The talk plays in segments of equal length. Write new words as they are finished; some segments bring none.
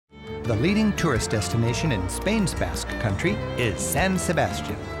The leading tourist destination in Spain's Basque country is San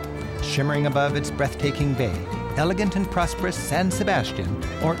Sebastián. Shimmering above its breathtaking bay, elegant and prosperous San Sebastián,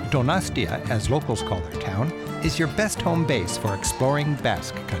 or Donostia as locals call their town, is your best home base for exploring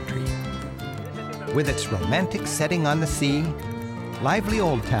Basque country. With its romantic setting on the sea, lively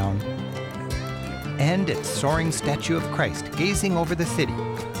old town, and its soaring statue of Christ gazing over the city,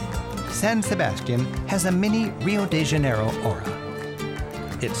 San Sebastián has a mini Rio de Janeiro aura.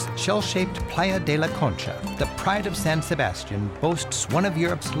 Its shell-shaped Playa de la Concha, the pride of San Sebastián, boasts one of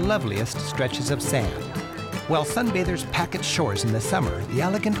Europe's loveliest stretches of sand. While sunbathers pack its shores in the summer, the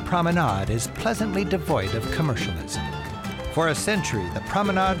elegant promenade is pleasantly devoid of commercialism. For a century, the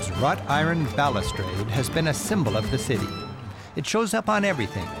promenade's wrought iron balustrade has been a symbol of the city. It shows up on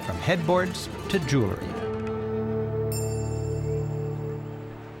everything from headboards to jewelry.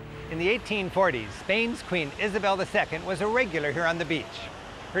 In the 1840s, Spain's Queen Isabel II was a regular here on the beach.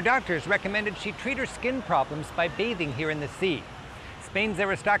 Her doctors recommended she treat her skin problems by bathing here in the sea. Spain's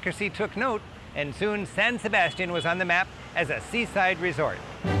aristocracy took note, and soon San Sebastián was on the map as a seaside resort.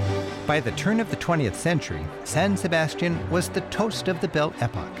 By the turn of the 20th century, San Sebastián was the toast of the Belle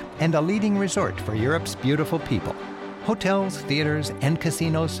Epoque and a leading resort for Europe's beautiful people. Hotels, theaters, and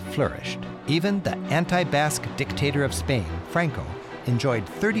casinos flourished. Even the anti-Basque dictator of Spain, Franco, enjoyed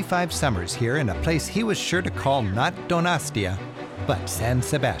 35 summers here in a place he was sure to call not Donostia, but San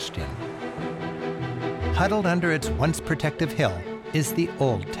Sebastián. Huddled under its once protective hill is the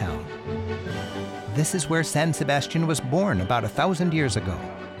Old Town. This is where San Sebastián was born about 1,000 years ago.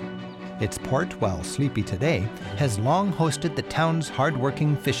 Its port, while sleepy today, has long hosted the town's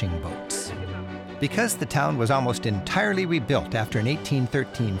hard-working fishing boats. Because the town was almost entirely rebuilt after an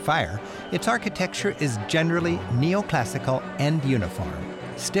 1813 fire, its architecture is generally neoclassical and uniform.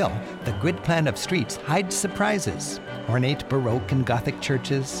 Still, the grid plan of streets hides surprises: ornate Baroque and Gothic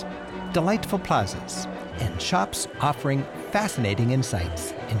churches, delightful plazas, and shops offering fascinating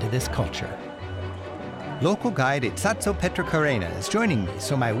insights into this culture. Local guide Itzatzo Petrocarena is joining me,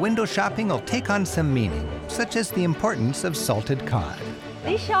 so my window shopping will take on some meaning, such as the importance of salted cod.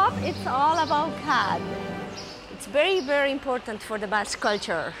 This shop, it's all about cod. It's very, very important for the Basque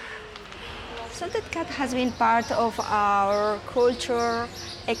culture. Salted cod has been part of our culture,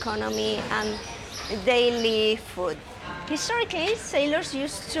 economy, and daily food. Historically, sailors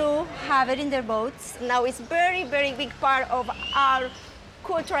used to have it in their boats. Now it's very, very big part of our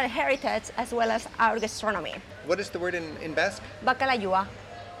cultural heritage as well as our gastronomy. What is the word in Basque? Bacalaoa.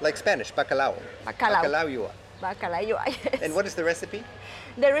 Like Spanish, bacalao. Bacalaoa. Bacalaoa, yes. And what is the recipe?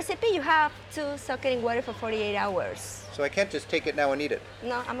 The recipe, you have to soak it in water for 48 hours. So I can't just take it now and eat it?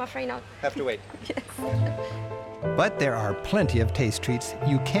 No, I'm afraid not. Have to wait. Yes. But there are plenty of taste treats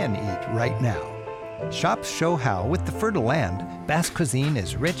you can eat right now. Shops show how, with the fertile land, Basque cuisine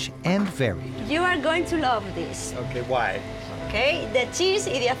is rich and varied. You are going to love this. Okay, why? Okay, the cheese,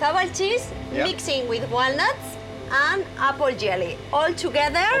 Idiazabal cheese, Yep. mixing with walnuts and apple jelly. All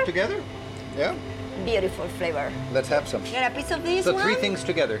together, All together? Yeah. beautiful flavor. Let's have some. Get a piece of this So one. three things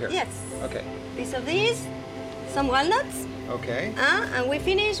together here? Yes. Okay. Piece of this, some walnuts, Okay. and we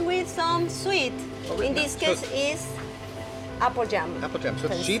finish with some sweet. Oh, In this so- case is apple jam. Apple jam. So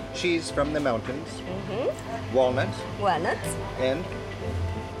Yes. sheep cheese from the mountains, walnuts, Walnuts, and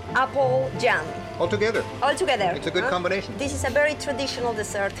apple jam. all together. All together. It's a good combination. This is a very traditional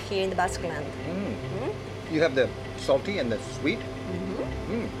dessert here in the Basque land. You have the salty and the sweet,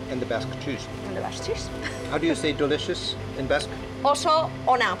 and the Basque cheese. And the Basque cheese. How do you say delicious in Basque? Also,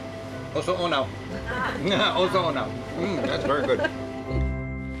 ona. Also onau. Also onau. That's very good.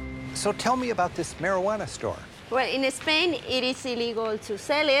 So tell me about this marijuana store. Well, in Spain, it is illegal to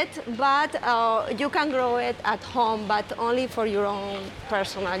sell it, but you can grow it at home, but only for your own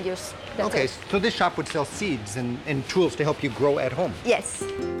personal use. That's Okay, it. so this shop would sell seeds and tools to help you grow at home. Yes.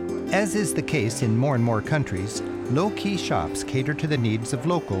 As is the case in more and more countries, low-key shops cater to the needs of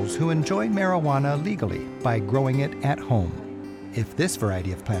locals who enjoy marijuana legally by growing it at home. If this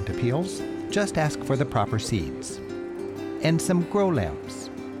variety of plant appeals, just ask for the proper seeds. And some grow lamps.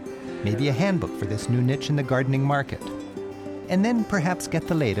 Maybe a handbook for this new niche in the gardening market. And then perhaps get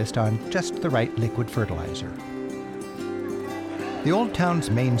the latest on just the right liquid fertilizer. The Old Town's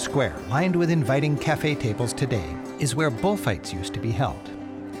main square, lined with inviting cafe tables today, is where bullfights used to be held.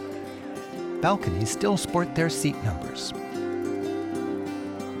 Balconies still sport their seat numbers.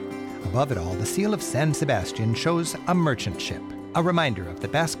 Above it all, the seal of San Sebastián shows a merchant ship, a reminder of the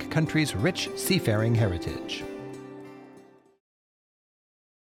Basque country's rich seafaring heritage.